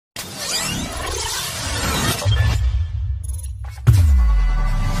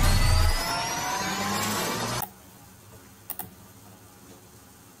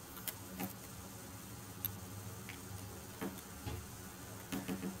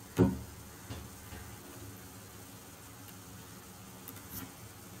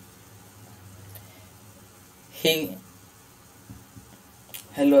Hey,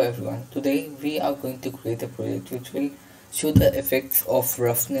 hello everyone. Today we are going to create a project which will show the effects of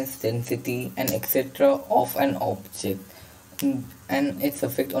roughness, density, and etc. of an object and its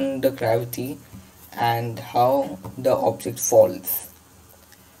effect on the gravity and how the object falls.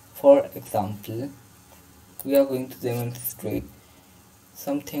 For example, we are going to demonstrate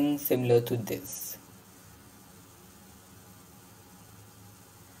something similar to this.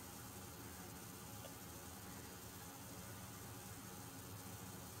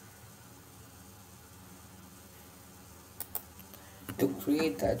 To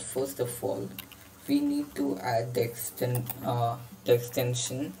create that, first of all, we need to add the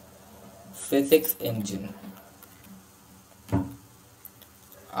extension physics engine.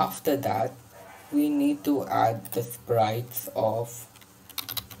 After that, we need to add the sprites of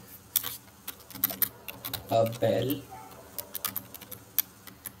a bell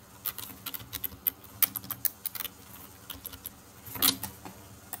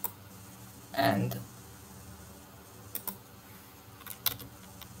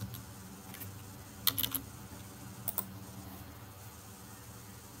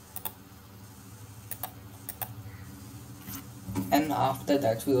and after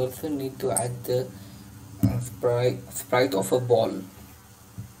that we also need to add the sprite of a ball.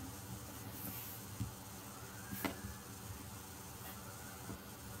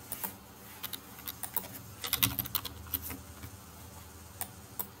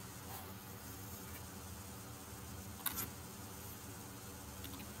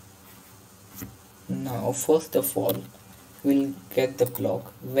 Now first of all, we'll get the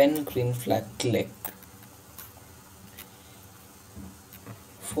block when green flag clicked.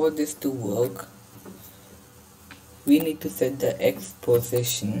 For this to work, we need to set the x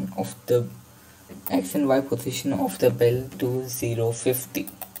and y position of the bell to 0, 50.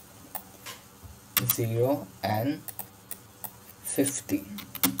 0 and 50.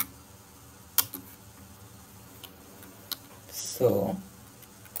 So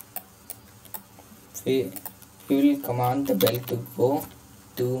we will command the bell to go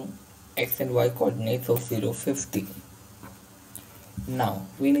to x and y coordinates of 0, 50. Now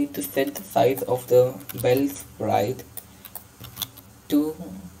we need to set the size of the bell sprite to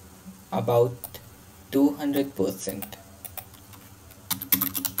about 200%.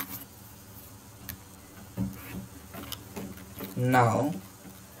 Now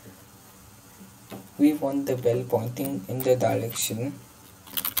we want the bell pointing in the direction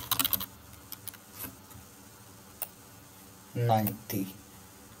 90.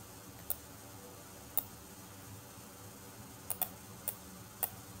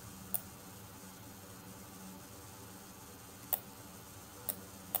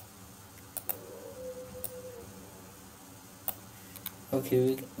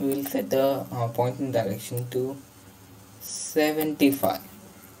 Okay, we will set the pointing direction to 75,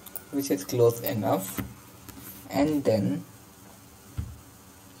 which is close enough, and then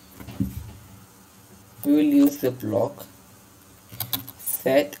we will use the block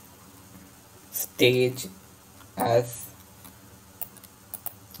set stage as.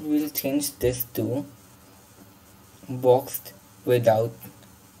 We will change this to boxed without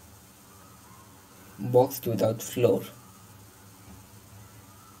floor,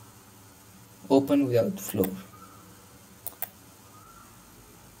 open without floor.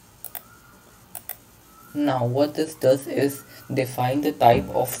 Now what this does is define the type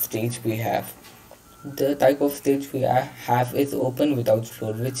of stage we have. The type of stage we have is open without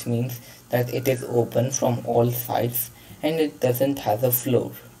floor, which means that it is open from all sides and it doesn't have a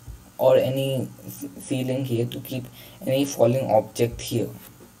floor or any ceiling here to keep any falling object here.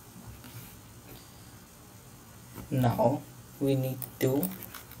 Now we need to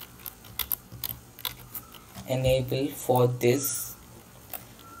enable for this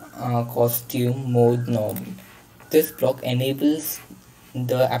costume mode normal. This block enables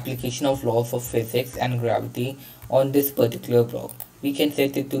the application of laws of physics and gravity on this particular block. We can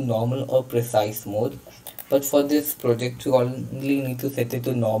set it to normal or precise mode, but for this project we only need to set it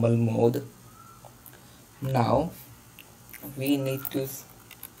to normal mode. Now we need to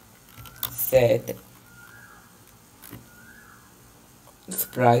set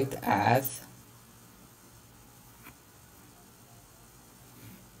sprite as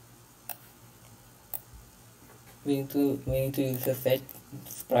we need to use the set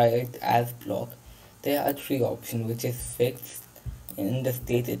sprite as block. There are three options, which is fixed. In the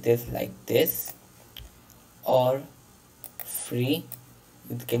state it is like this, or free,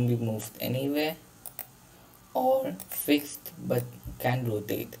 it can be moved anywhere, or fixed but can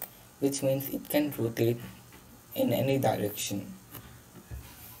rotate, which means it can rotate in any direction.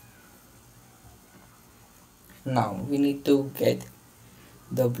 Now we need to get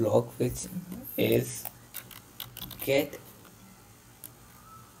the block, which is get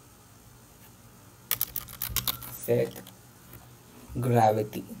set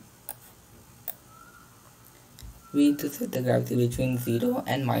gravity. We need to set the gravity between 0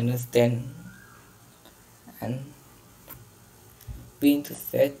 and -10, and we need to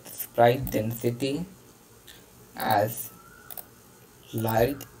set sprite density as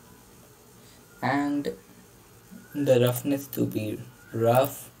light and the roughness to be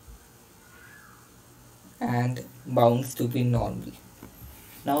rough and bounds to be normal.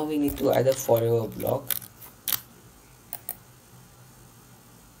 Now we need to add a forever block.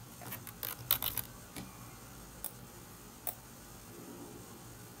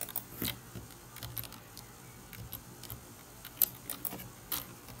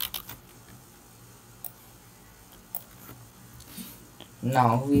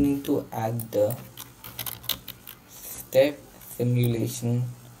 Now we need to add the step simulation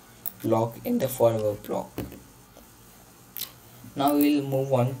block in the forever block. Now we'll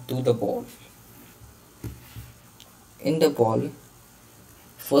move on to the ball. In the ball,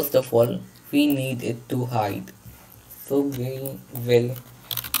 first of all, we need it to hide. So we will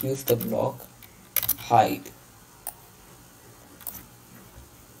use the block hide.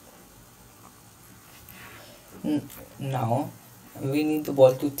 Now we need the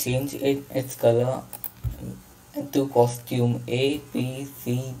ball to change its color to costume A, B,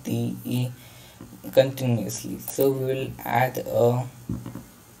 C, D, E continuously. So we will add a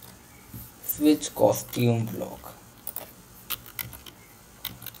switch costume block.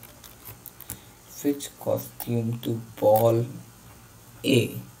 Switch costume to ball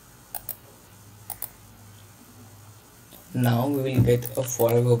A. Now we will get a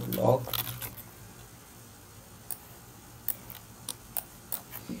forever block.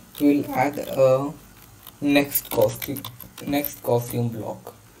 We will add a next costume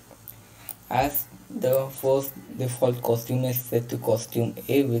block. As the first default costume is set to costume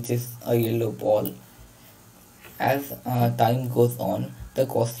A, which is a yellow ball. As time goes on, the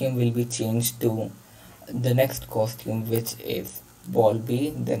costume will be changed to the next costume, which is ball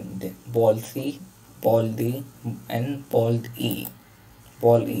B, then the ball C, ball D, and ball E.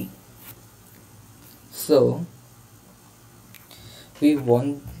 So we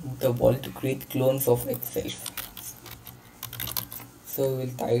want the ball to create clones of itself. So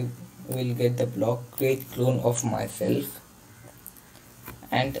we'll get the block create clone of myself,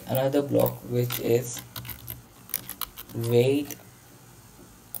 and another block which is wait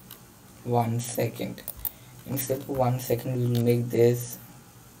 1 second. Instead of 1 second, we will make this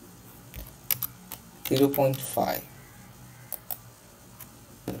 0.5.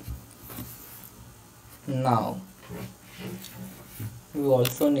 Now we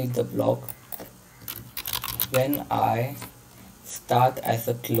also need the block when I start as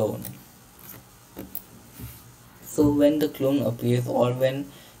a clone. So when the clone appears, or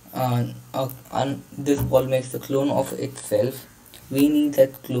when this ball makes the clone of itself, we need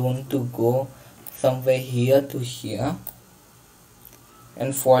that clone to go somewhere here to here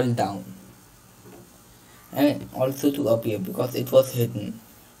and fall down, and also to appear because it was hidden.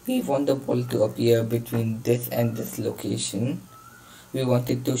 We want the ball to appear between this and this location. We want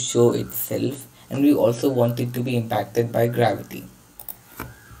it to show itself, and we also want it to be impacted by gravity.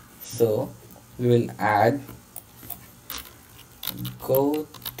 So we will add go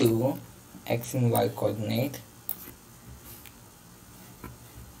to x and y coordinate.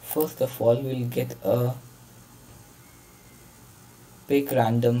 First of all, we'll get a pick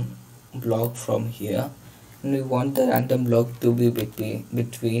random block from here, and we want the random block to be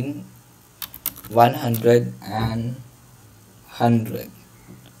between 100 and 100,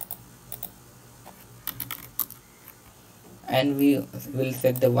 and we will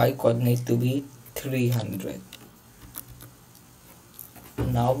set the y coordinate to be 300.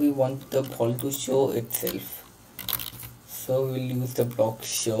 Now we want the ball to show itself, so we'll use the block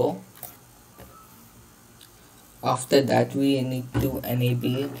show. After that, we need to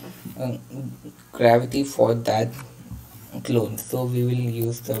enable gravity for that clone, so we will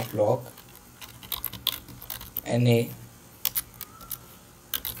use the block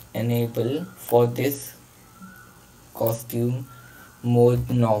enable for this costume mode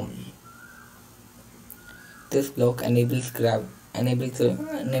normal. This block enables the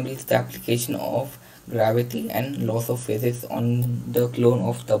application of gravity and loss of physics on the clone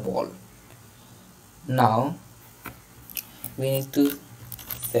of the ball. Now we need to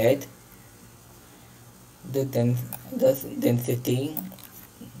set the density,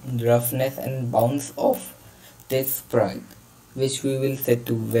 roughness, and bounce of this sprite, which we will set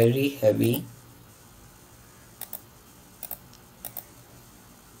to very heavy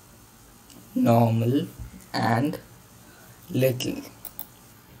normal, and little.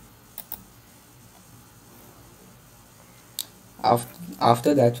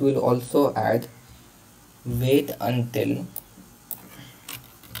 After that, we'll also add wait until,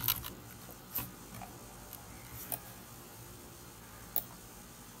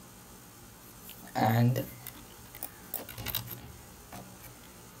 and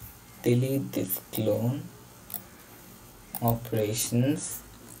delete this clone operations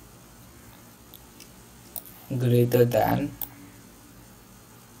greater than,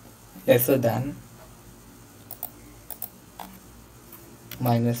 lesser than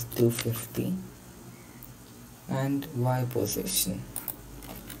minus 250 and y position.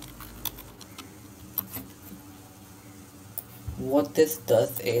 What this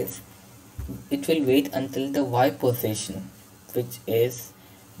does is it will wait until the y position, which is,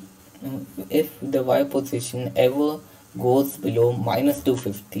 if the y position ever goes below minus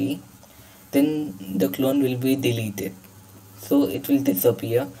 250, then the clone will be deleted. So it will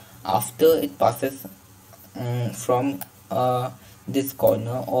disappear after it passes from this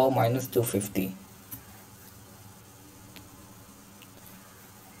corner or minus 250.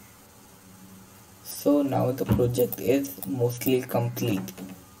 So now the project is mostly complete.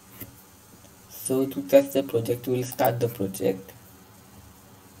 So to test the project, we will start the project.